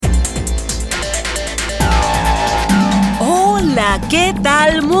Hola, ¿qué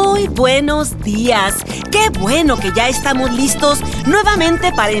tal? Muy buenos días. Qué bueno que ya estamos listos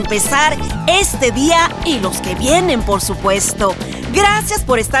nuevamente para empezar este día y los que vienen, por supuesto. Gracias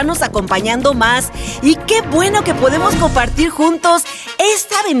por estarnos acompañando más y qué bueno que podemos compartir juntos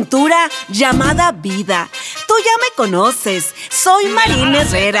esta aventura llamada vida. Tú ya me conoces, soy Marina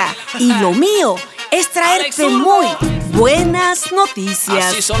Herrera y lo mío es traerte muy buenas noticias.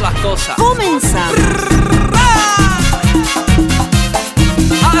 Así son las cosas. Comenzamos.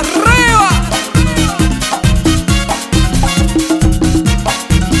 ¡Arriba!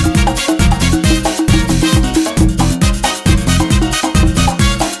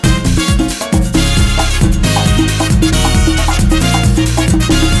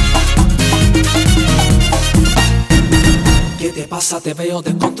 ¿Qué te pasa? Te veo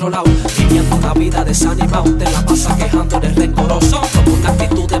descontrolado, viviendo una vida desanimado. Te la pasa quejando, eres rencoroso, con una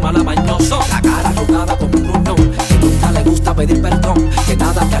actitud de malamañoso. La cara arrugada como un gruñón, que nunca le gusta pedir perdón, que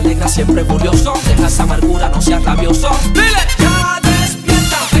nada te alegra, siempre furioso. Deja esa amargura, no seas rabioso. ¡Dile! Ya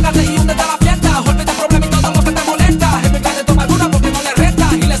despierta, pégate y únete a la fiesta. Olvida el problema y todo lo que te molesta. En vez de tomar una porque no le resta,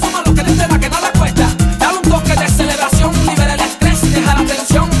 y le suma lo que le entrega que no le cuesta. Dale un toque de celebración, libera el estrés, deja la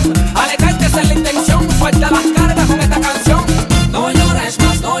tensión. Alegrarte esa es la intención, suelta las cargas con esta canción. No llores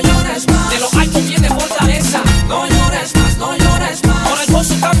más, no llores más. De lo alto viene fortaleza. No llores más, no llores más. Con el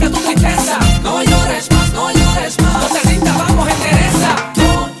gozo cambia tu tristeza. No llores más, no llores más. No te rindas, vamos, endereza.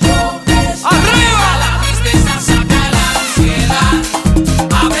 No llores más. ¡Arriba! La tristeza saca la ansiedad.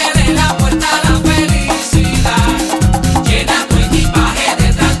 Ábrele la puerta a la felicidad. Llena tu equipaje de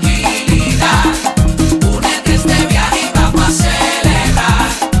tranquilidad. Únete a este viaje y vamos a celebrar.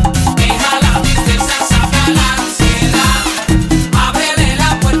 Deja la tristeza, saca la ansiedad. Ábrele la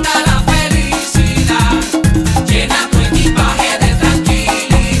puerta a la felicidad. Llena tu equipaje de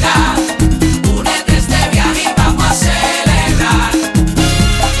tranquilidad. Únete a este viaje y vamos a celebrar.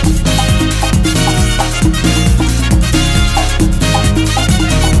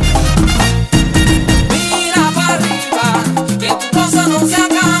 Mira para arriba, que tu cosa no se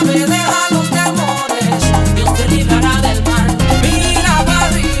acabe. Deja los temores, Dios te librará del mal. Mira para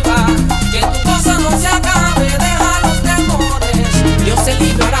arriba, que tu cosa no se acabe. Deja los temores, Dios te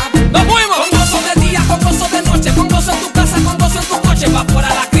librará. ¡Nos fuimos! Con gozo de día, con gozo de noche, con gozo en tu casa, con gozo en tu coche. Va fuera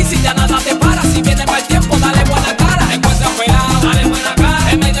la crisis, ya nada te para. Si viene mal tiempo, dale buena cara. Encuentra pelado, dale buena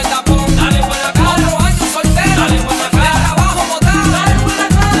cara. En medio del tapón, dale buena cara. Otro año soltero, dale buena cara. De trabajo botado, dale buena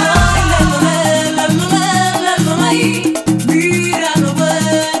cara. Mira lo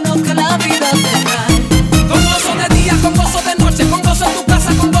bueno que la vida te trae. Con gozo de día, con gozo de noche, con gozo en tu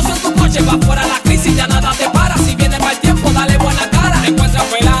casa, con gozo en tu coche. Va fuera la crisis, ya nada te para. Si viene mal tiempo, dale buena cara. Encuentra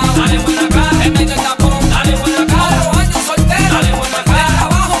pelado, dale buena cara. En medio del tapón, dale buena cara. Otro año soltero, dale buena cara. De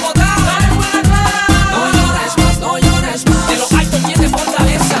trabajo botado, dale buena cara. No llores más, no llores más. De lo alto viene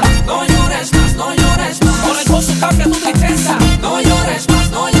fortaleza. No llores más, no llores más. Con el gozo cambia tu tristeza. No llores más,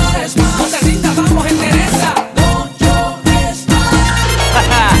 no llores más. No te rindas, vamos, endereza. No llores más.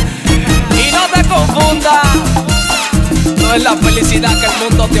 Y no te confundas, no es la felicidad que el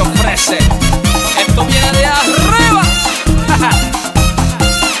mundo te ofrece. Esto viene de arriba.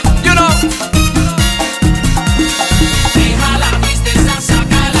 You know. Deja la tristeza,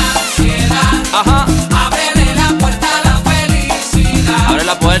 saca la ansiedad. Ajá. Ábrele la puerta a la felicidad. Abre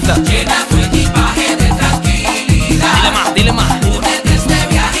la puerta. Llena tu equipaje de tranquilidad. Dile más, dile más. Únete a este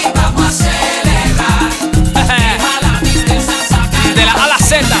viaje y vamos a celebrar. Deja la tristeza, saca De la A a la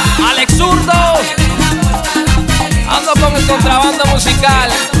Z, Alex Zurdo. Ando con el contrabando musical.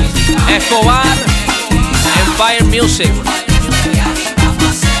 Escobar, Empire Music.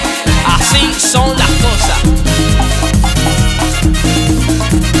 Así son las cosas.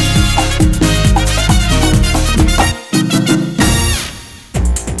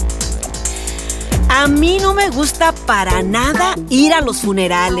 A mí no me gusta para nada ir a los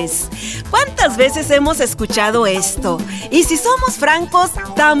funerales. ¿Cuántas veces hemos escuchado esto? Y si somos francos,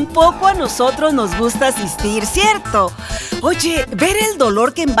 tampoco a nosotros nos gusta asistir, ¿cierto? Oye, ver el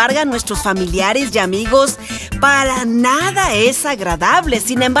dolor que embargan nuestros familiares y amigos para nada es agradable.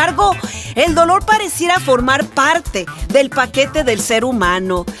 Sin embargo, el dolor pareciera formar parte del paquete del ser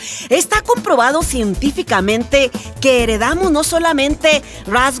humano. Está comprobado científicamente que heredamos no solamente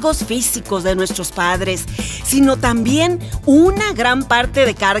rasgos físicos de nuestros padres, sino también una gran parte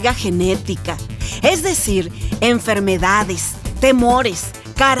de carga genética. Es decir, enfermedades, temores,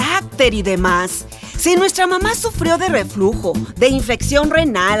 carácter y demás. Si nuestra mamá sufrió de reflujo, de infección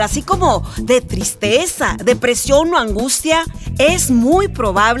renal, así como de tristeza, depresión o angustia, Es muy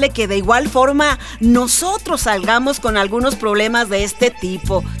probable que de igual forma nosotros salgamos con algunos problemas de este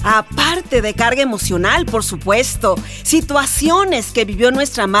tipo. Aparte de carga emocional, por supuesto, situaciones que vivió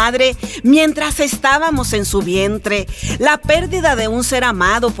nuestra madre mientras estábamos en su vientre, la pérdida de un ser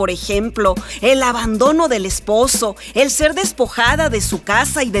amado, por ejemplo, el abandono del esposo, el ser despojada de su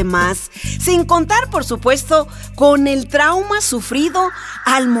casa y demás, sin contar, por supuesto, con el trauma sufrido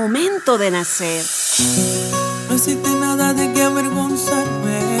al momento de nacer. No existe nada de qué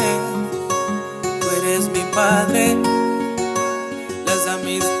avergonzarme. Tú eres mi padre. Las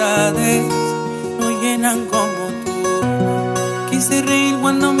amistades no llenan como tú. Quise reír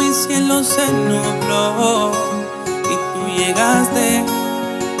cuando mi cielo se nubló y tú llegaste,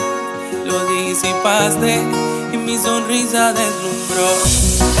 lo disipaste y mi sonrisa deslumbró.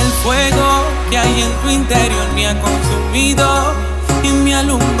 El fuego que hay en tu interior me ha consumido y me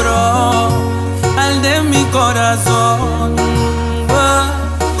alumbró al de mi corazón.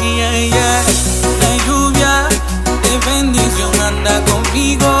 La lluvia de bendición anda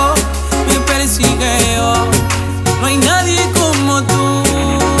conmigo, me persigue hoy. No hay nadie como tú.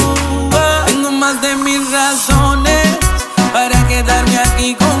 Tengo más de 1000 razones para quedarme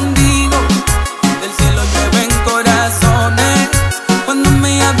aquí contigo. Del cielo llueven corazones cuando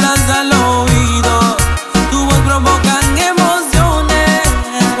me hablas al oído. Tu voz provocan emociones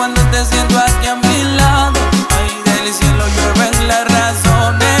cuando te siento aquí a mi lado. Ay, del cielo llueven las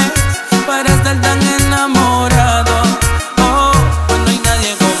razones para estar tan enamorado. Oh, pues no hay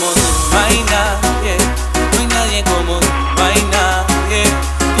nadie como tú, no hay nadie. No hay nadie como tú, no hay nadie.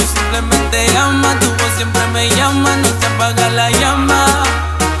 Tú simplemente llamas, tu voz siempre me llama, no se apaga la llama.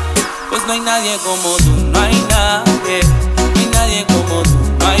 Pues no hay nadie como tú, no hay nadie. No hay nadie como tú,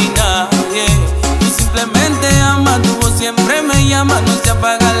 no hay nadie. Tú simplemente amas, tu voz siempre me llama, no se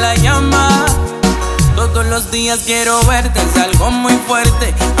apaga la llama. Todos los días quiero verte, es algo muy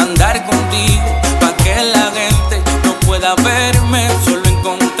fuerte andar contigo, pa' que la gente no pueda verme, solo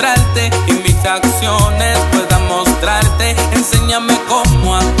encontrarte y mis acciones pueda mostrarte. Enséñame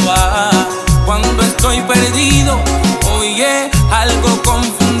cómo actuar cuando estoy perdido, oye, algo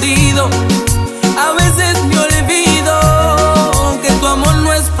confundido. A veces me olvido que tu amor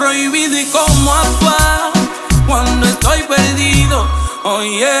no es prohibido y cómo actuar cuando estoy perdido.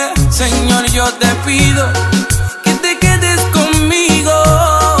 Oye, Señor, yo te pido que te quedes conmigo,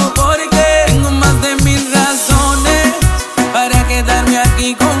 porque tengo más de 1000 razones para quedarme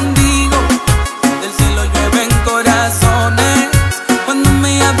aquí contigo. Del cielo llueven corazones cuando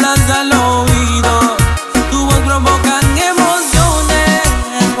me hablas al oído. Tu voz provocan emociones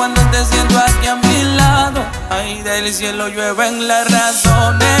cuando te siento aquí a mi lado. Ay, del cielo llueven las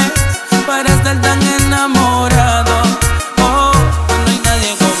razones para estar tan enamorado. Oh, no hay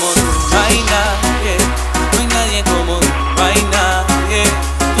nadie como tú, no hay nadie. No hay nadie como tú, no hay nadie.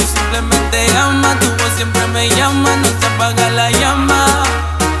 Tú simplemente amas, tu voz siempre me llama, no se apaga la llama.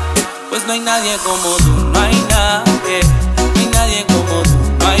 Pues no hay nadie como tú, no hay nadie. No hay nadie como tú,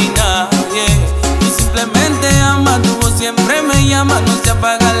 no hay nadie. Tú simplemente amas, tu voz siempre me llama, no se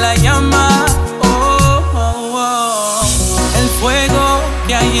apaga la llama. Oh, oh, oh. El fuego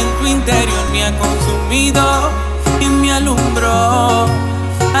que hay en tu interior me ha consumido y me alumbró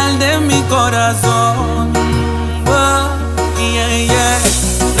al de mi corazón.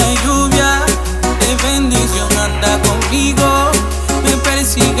 La lluvia de bendición anda conmigo, me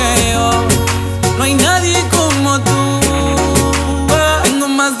persigue hoy. No hay nadie como tú. Tengo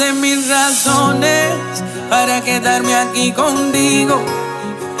más de 1000 razones para quedarme aquí contigo.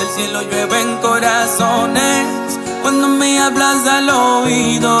 Del cielo llueven corazones cuando me hablas al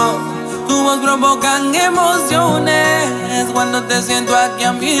oído. Tu voz provocan emociones cuando te siento aquí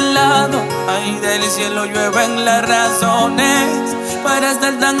a mi lado. Ay, del cielo llueven las razones para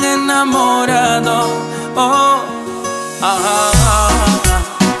estar tan enamorado. Oh, ajá, ajá.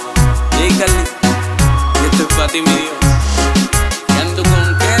 Dígale, esto es para ti, mi Dios. Y ando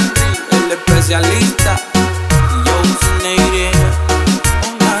con Henry, el especialista. Y yo sin aire.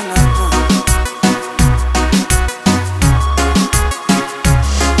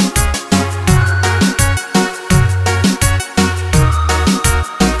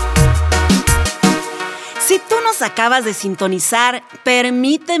 Si tú nos acabas de sintonizar,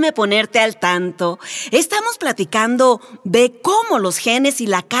 permíteme ponerte al tanto. Estamos platicando de cómo los genes y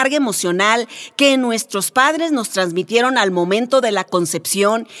la carga emocional que nuestros padres nos transmitieron al momento de la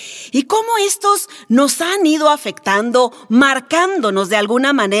concepción y cómo estos nos han ido afectando, marcándonos de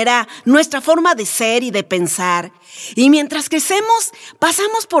alguna manera nuestra forma de ser y de pensar. Y mientras crecemos,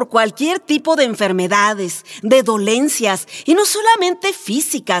 pasamos por cualquier tipo de enfermedades, de dolencias, y no solamente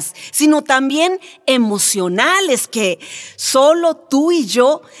físicas, sino también emocionales reales que solo tú y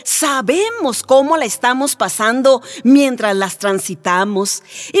yo sabemos cómo la estamos pasando mientras las transitamos.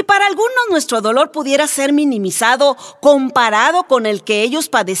 Y para algunos nuestro dolor pudiera ser minimizado comparado con el que ellos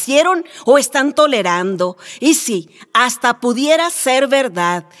padecieron o están tolerando. Y sí, hasta pudiera ser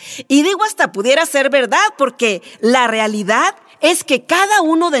verdad. Y digo hasta pudiera ser verdad porque la realidad es que cada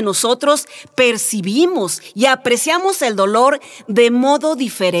uno de nosotros percibimos y apreciamos el dolor de modo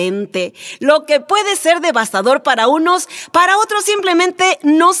diferente. Lo que puede ser devastador para unos, para otros simplemente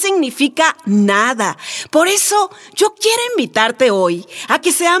no significa nada. Por eso yo quiero invitarte hoy a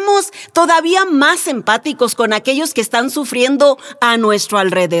que seamos todavía más empáticos con aquellos que están sufriendo a nuestro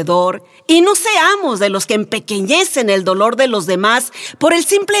alrededor. Y no seamos de los que empequeñecen el dolor de los demás por el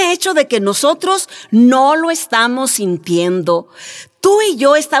simple hecho de que nosotros no lo estamos sintiendo. Tú y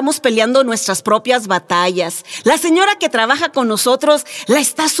yo estamos peleando nuestras propias batallas. La señora que trabaja con nosotros la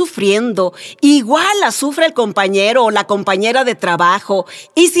está sufriendo. Igual la sufre el compañero o la compañera de trabajo.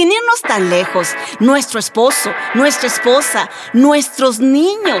 Y sin irnos tan lejos, nuestro esposo, nuestra esposa, nuestros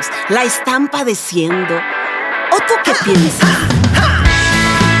niños la están padeciendo. ¿O tú qué piensas?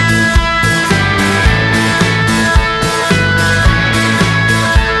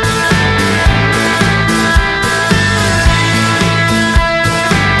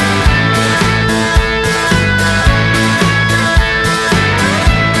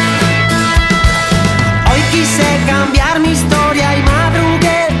 Cambiar mi historia y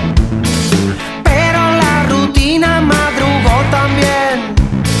madrugué, pero la rutina madrugó también.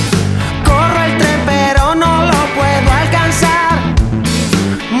 Corro el tren pero no lo puedo alcanzar.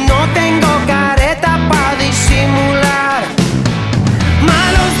 No tengo careta para disimular.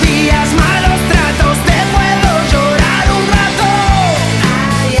 Malos días, malos tratos, te puedo llorar un rato.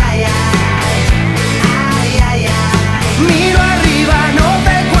 Ay, ay, ay, ay, ay, ay. Miro arriba, no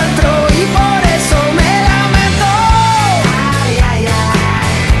te encuentro y por eso me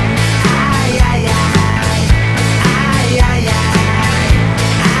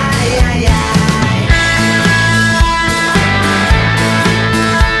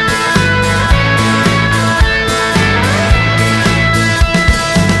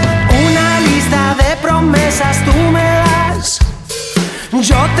tú me das.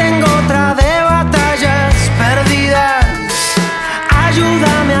 Yo tengo otra de batallas perdidas.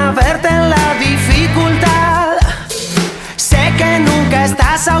 Ayúdame a verte en la dificultad. Sé que nunca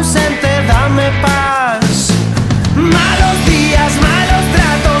estás ausente, dame paz. Malos días, malos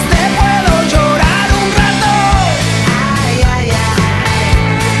tratos, te puedo llorar un rato. Ay, ay, ay,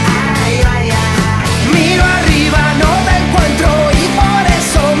 ay, ay, ay. Miro arriba, no te encuentro y por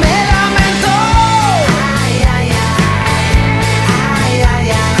eso me lamento.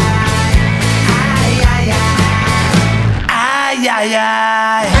 Ay, ay,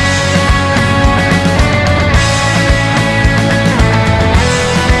 ay.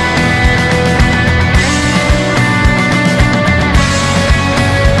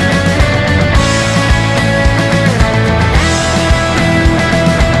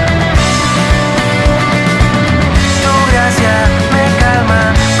 Tu gracia me calma,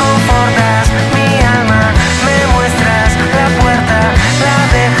 confortas mi alma, me muestras la puerta, la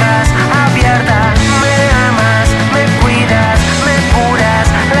dejas abierta, me amas, me cuidas, me curas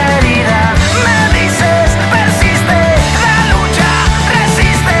la herida, me dices persiste, la lucha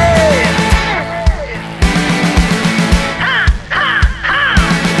resiste.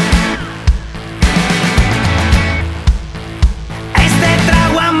 Este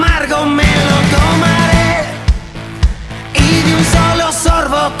trago amargo me lo tomaré y de un solo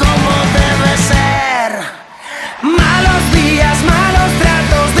sorbo como debe ser. Malos días, malos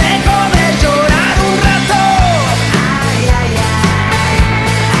tratos, dejo de llorar un rato. Ay, ay,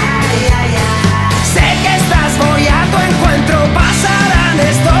 ay, ay, ay. Sé que estás, voy a tu encuentro, pasarán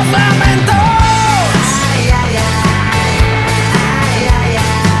estos lamentos. Ay, ay, ay, ay, ay, ay,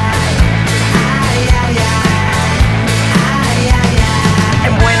 ay, ay, ay, ay, ay.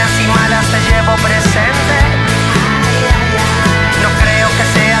 En buenas y malas te llevo presente. Ay, ay, ay. No creo que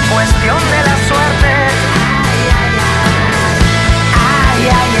sea cuestión de la suerte. Ay,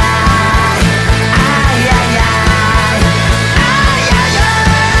 ay, ay, ay, ay,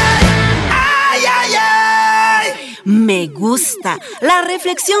 ay, ay, ay. Me gusta la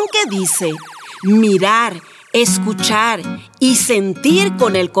reflexión que dice: mirar, escuchar y sentir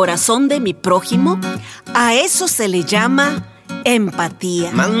con el corazón de mi prójimo, a eso se le llama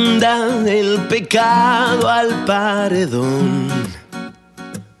empatía. Manda el pecado al paredón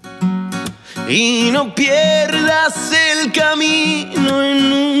y no pierdas el camino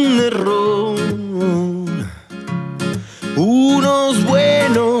en un error. Unos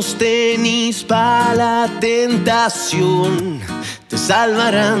buenos tenis para la la tentación, te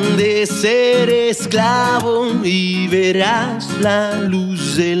salvarán de ser esclavo y verás la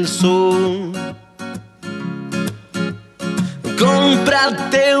luz del sol.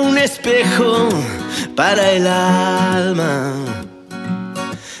 Cómprate un espejo para el alma,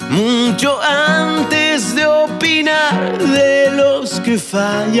 mucho antes de opinar de los que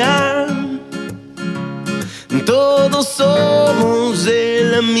fallan. Todos somos de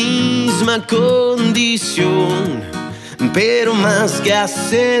la misma condición, pero más que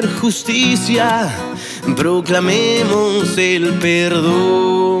hacer justicia, proclamemos el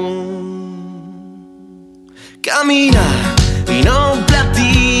perdón. Camina y no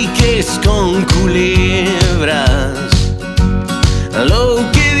platiques con culebras, lo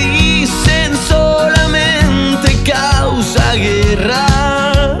que dicen solamente causa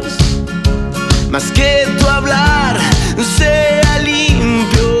guerras. Más que tu hablar sea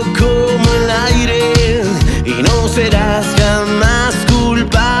limpio como el aire, y no serás jamás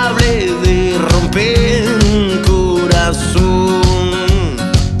culpable de romper un corazón.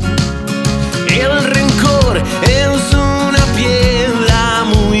 El rencor es una piedra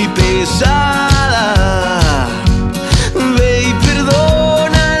muy pesada. Ve y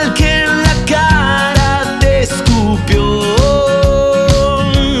perdona al que en la cara te escupió.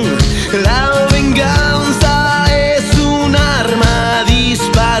 La venganza es un arma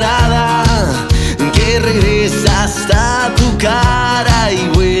disparada que regresa hasta tu cara y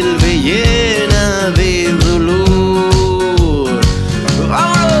vuelve llena de dolor.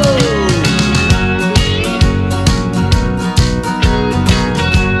 ¡Vámonos!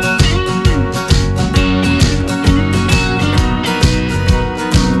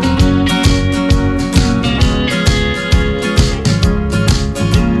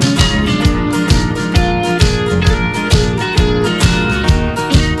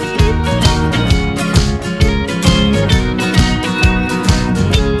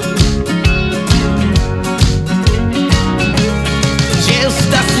 Si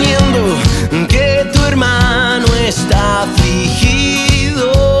estás viendo que tu hermano está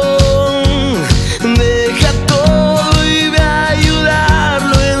afligido, deja todo y ve a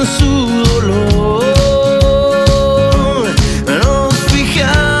ayudarlo en su dolor. Nos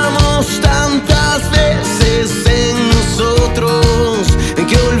fijamos tantas veces en nosotros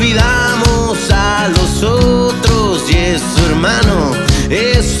que olvidamos a los otros, y eso, hermano,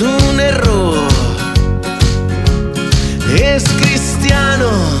 es un error. Es cristiano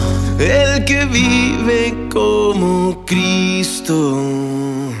el que vive como Cristo,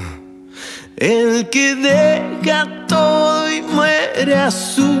 el que deja todo y muere a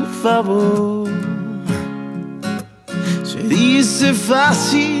su favor. Se dice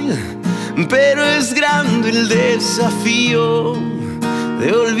fácil, pero es grande el desafío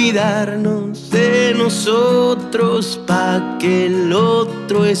de olvidarnos de nosotros pa' que el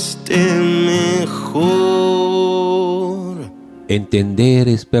otro esté mejor. Entender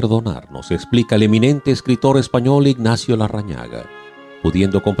es perdonar, nos explica el eminente escritor español Ignacio Larrañaga.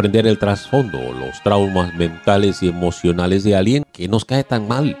 Pudiendo comprender el trasfondo, los traumas mentales y emocionales de alguien que nos cae tan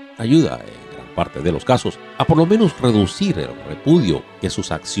mal, ayuda, en gran parte de los casos, a por lo menos reducir el repudio que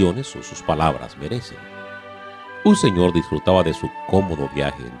sus acciones o sus palabras merecen. Un señor disfrutaba de su cómodo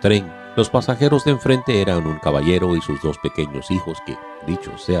viaje en tren. Los pasajeros de enfrente eran un caballero y sus dos pequeños hijos que,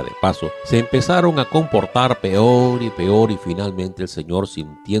 dicho sea de paso, se empezaron a comportar peor y finalmente el señor,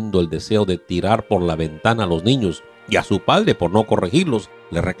 sintiendo el deseo de tirar por la ventana a los niños y a su padre por no corregirlos,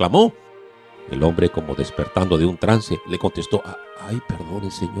 le reclamó. El hombre, como despertando de un trance, le contestó: «Ay,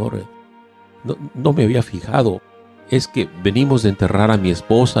 perdone, señor, no me había fijado. Es que venimos de enterrar a mi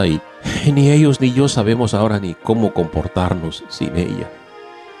esposa y ni ellos ni yo sabemos ahora ni cómo comportarnos sin ella».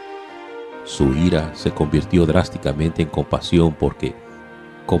 Su ira se convirtió drásticamente en compasión, porque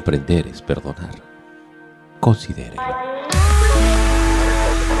comprender es perdonar. Considérelo.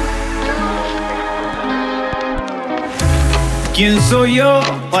 ¿Quién soy yo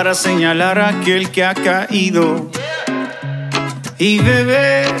para señalar a aquel que ha caído y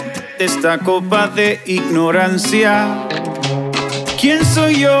beber de esta copa de ignorancia? ¿Quién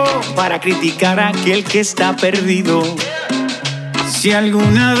soy yo para criticar a aquel que está perdido? Si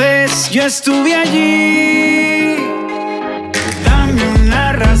alguna vez yo estuve allí, dame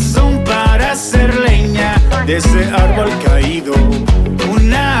una razón para hacer leña de ese árbol caído,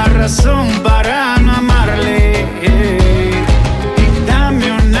 una razón para no amarle, y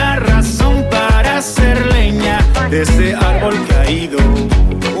dame una razón para hacer leña de ese árbol caído,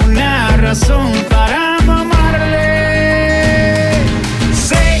 una razón para no amarle.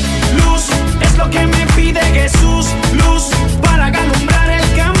 Sé, luz es lo que me pide Jesús, luz para alumbrar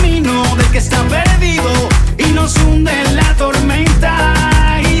el camino del que está perdido.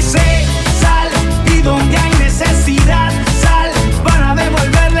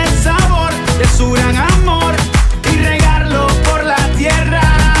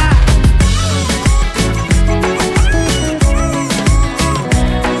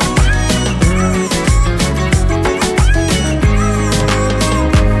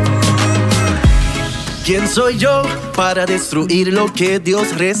 ¿Quién soy yo para destruir lo que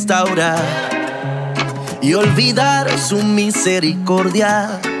Dios restaura y olvidar su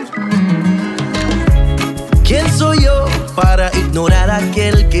misericordia? ¿Quién soy yo para ignorar a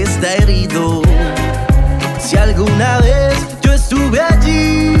aquel que está herido? Si alguna vez yo estuve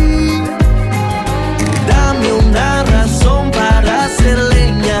allí, dame una razón para hacer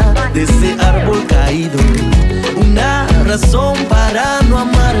leña de ese árbol caído, una razón para no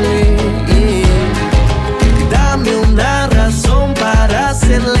amarle. Dame una razón para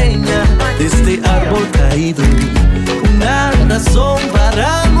hacer leña de este árbol caído, una razón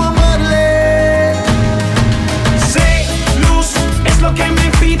para no amarle. Sé, luz, es lo que me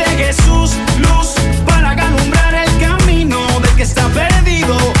pide Jesús, luz para alumbrar el camino del que está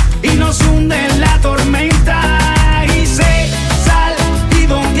perdido y nos hunde en la tormenta. Y sé, sal, y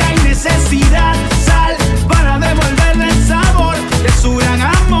donde hay necesidad, sal para devolverle el sabor de su gran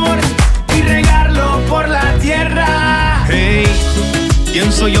amor y regarlo por la tierra. Hey,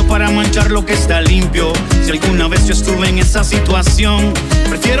 ¿quién soy yo para manchar lo que está limpio? Si alguna vez yo estuve en esa situación,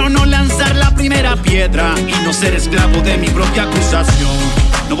 prefiero no lanzar la primera piedra y no ser esclavo de mi propia acusación.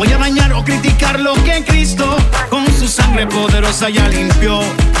 No voy a dañar o criticar lo que Cristo con su sangre poderosa ya limpió.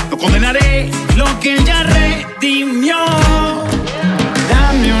 No condenaré lo que Él ya redimió.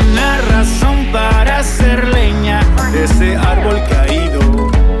 Dame una razón para hacer leña de ese árbol caído,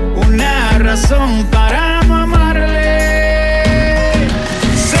 una razón para no amarle.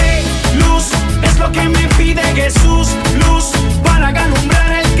 Sé, luz, es lo que me pide Jesús, luz para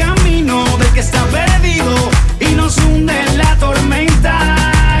alumbrar el camino del que está perdido y nos hunde en la tormenta.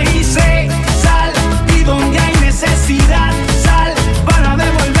 Y sé, sal, y donde hay necesidad, sal para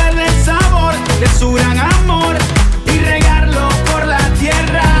devolverle el sabor de su gran amor y regarlo por la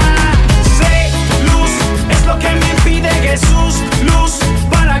tierra. Sé, luz, es lo que me pide Jesús, luz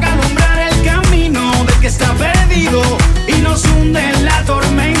para alumbrar el camino del que está perdido y nos hunde en la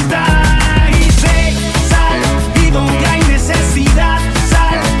tormenta. Y sé, sal, y donde hay necesidad,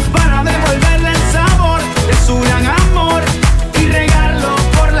 sal para devolverle el sabor de su gran amor y regarlo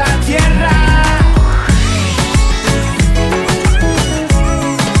por la tierra.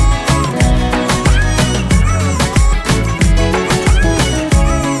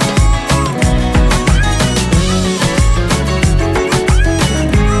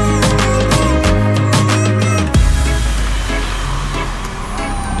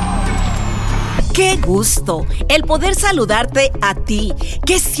 ¡Qué gusto el poder saludarte a ti,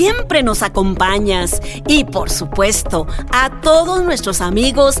 que siempre nos acompañas! Y por supuesto, a todos nuestros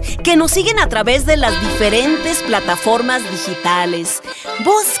amigos que nos siguen a través de las diferentes plataformas digitales.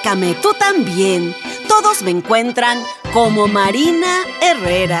 Búscame tú también. Todos me encuentran como Marina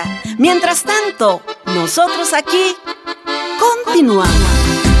Herrera. Mientras tanto, nosotros aquí continuamos.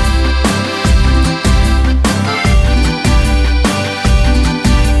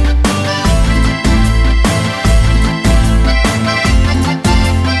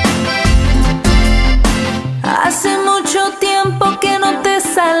 Hace mucho tiempo que no te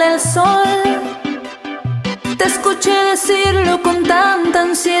sale el sol. Te escuché decirlo con tanta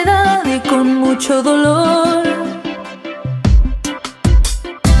ansiedad y con mucho dolor.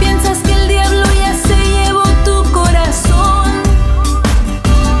 Piensas que el diablo ya se llevó tu corazón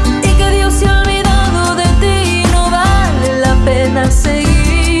y que Dios se ha olvidado de ti y no vale la pena seguir.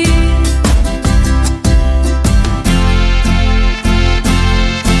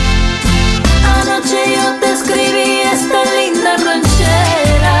 Yo te escribí esta linda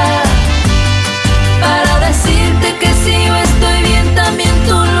ranchera para decirte que si yo estoy bien también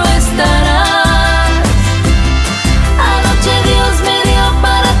tú lo estarás.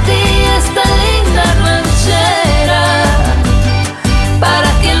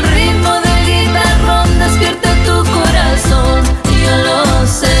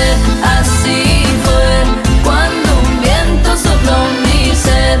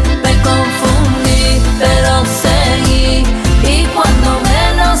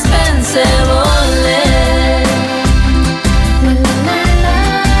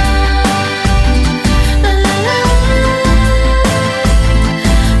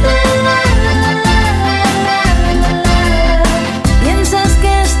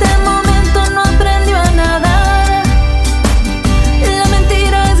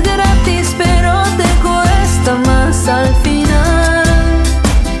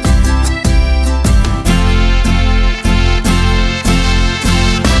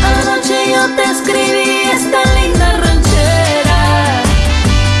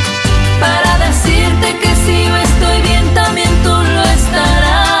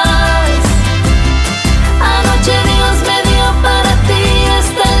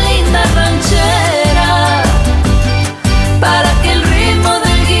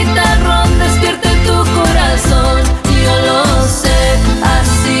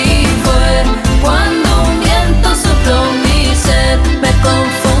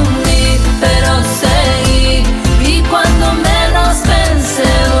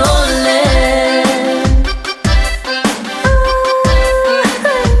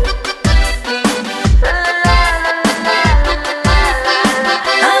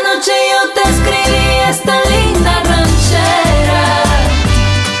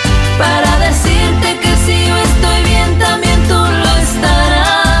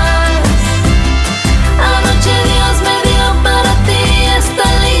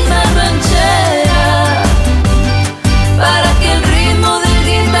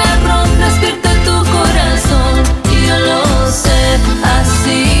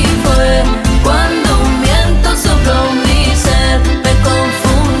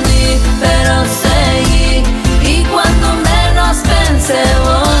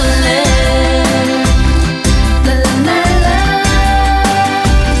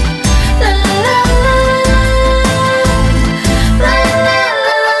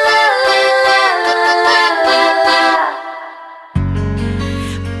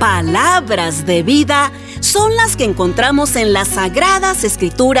 palabras de vida son las que encontramos en las Sagradas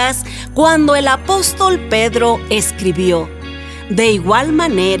Escrituras cuando el apóstol Pedro escribió: de igual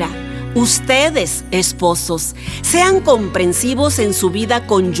manera, ustedes, esposos, sean comprensivos en su vida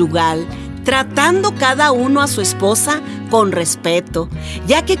conyugal, tratando cada uno a su esposa con respeto,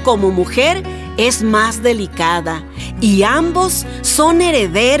 ya que como mujer es más delicada y ambos son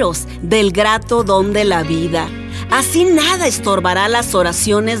herederos del grato don de la vida. Así nada estorbará las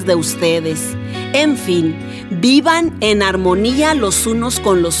oraciones de ustedes. En fin, vivan en armonía los unos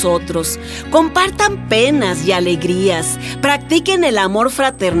con los otros, compartan penas y alegrías, practiquen el amor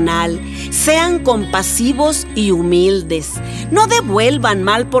fraternal, sean compasivos y humildes. No devuelvan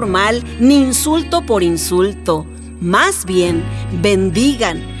mal por mal ni insulto por insulto. Más bien,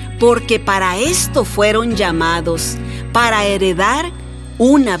 bendigan, porque para esto fueron llamados, para heredar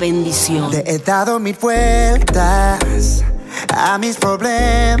una bendición. Le he dado 1000 vueltas a mis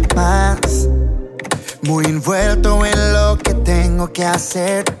problemas, muy envuelto en lo que tengo que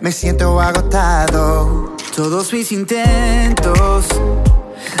hacer, me siento agotado. Todos mis intentos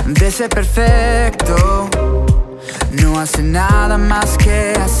de ser perfecto no hacen nada más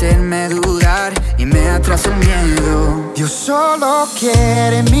que hacerme dudar y me atrasa el miedo. Dios solo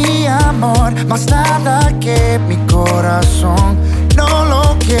quiere mi amor, más nada que mi corazón. No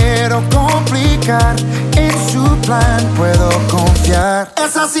lo quiero complicar, en su plan puedo confiar.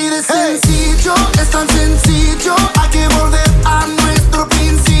 Es así de sencillo, es tan sencillo. Hay que volver a nuestro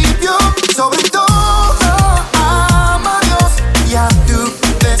principio. Sobre todo, ama a Dios y a tu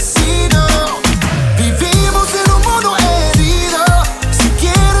vecino. Vivimos en un mundo herido. Si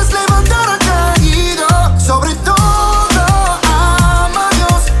quieres levantar al caído, sobre todo, ama a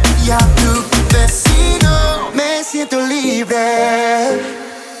Dios y a tu vecino. Me siento libre,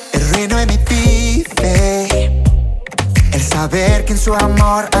 el reino en mí vive. El saber que en su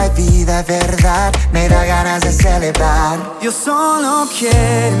amor hay vida y verdad me da ganas de celebrar. Dios solo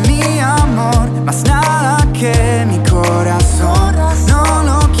quiere mi amor, más nada que mi corazón. No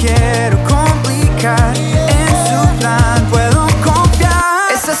lo quiero complicar, en su plan puedo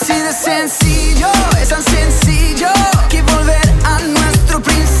confiar. Es así de sencillo, es tan sencillo que volver a nuestro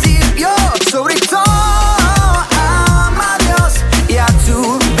principio. Sobre todo, ama a Dios y a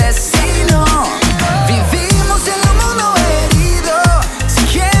tu vecino. Vivimos en un mundo herido. Si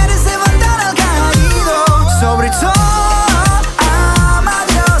quieres levantar al caído, sobre todo, ama a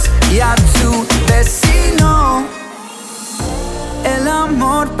Dios y a tu vecino. El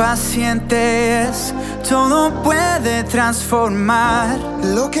amor paciente es, todo puede transformar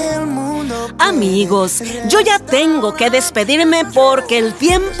lo que el mundo. Amigos, yo ya tengo que despedirme porque el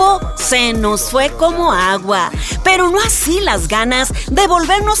tiempo se nos fue como agua, pero no así las ganas de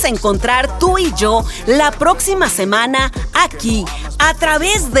volvernos a encontrar tú y yo la próxima semana aquí, a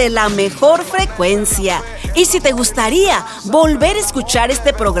través de la mejor frecuencia. Y si te gustaría volver a escuchar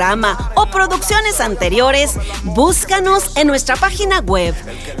este programa o producciones anteriores, búscanos en nuestra página web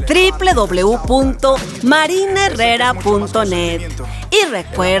www.marinaherrera.net. Y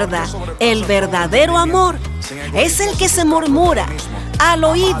recuerda, el verdadero amor es el que se murmura al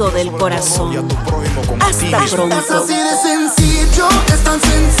oído del corazón. Hasta pronto. Es así de sencillo, es tan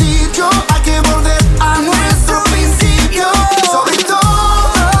sencillo.